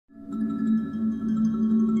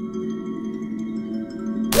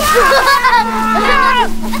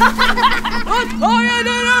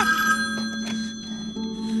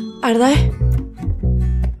Er det deg?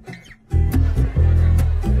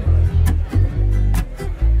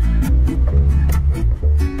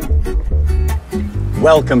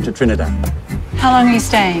 Welcome to Trinidad. How long are you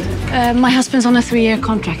staying? My husband's on a 3-year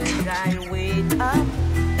contract.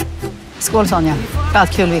 Skål, Sonja.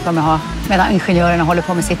 Allt kul vi kommer ha medan ingenjörerna håller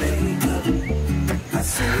på med sitt.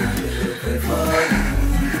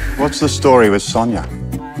 What's the story with Sonia?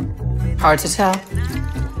 Hard to tell.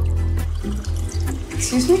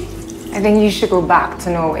 Excuse me? I think you should go back to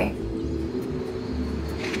Norway.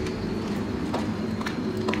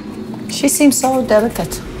 She seems so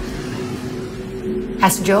delicate.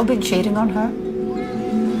 Has Joe been cheating on her?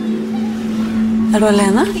 Er du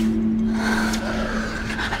alene?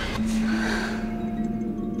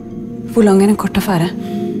 Hvor lang er en kort affære?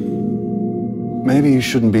 Maybe you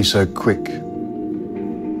shouldn't be so quick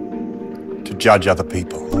to judge other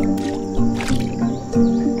people.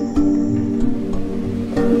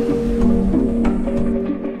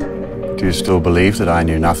 Do you still believe that I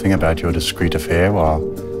knew nothing about your discreet affair while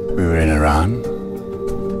we were in Iran?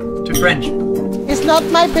 To French. It's not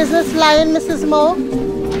my business, Lion, Mrs. Moore.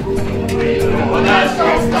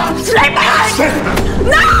 Sleep behind!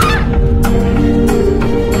 No!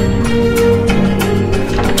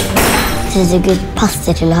 Synes du Gud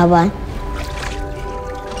passer til å ha barn?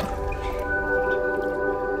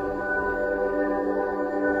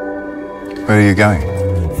 Where are you going?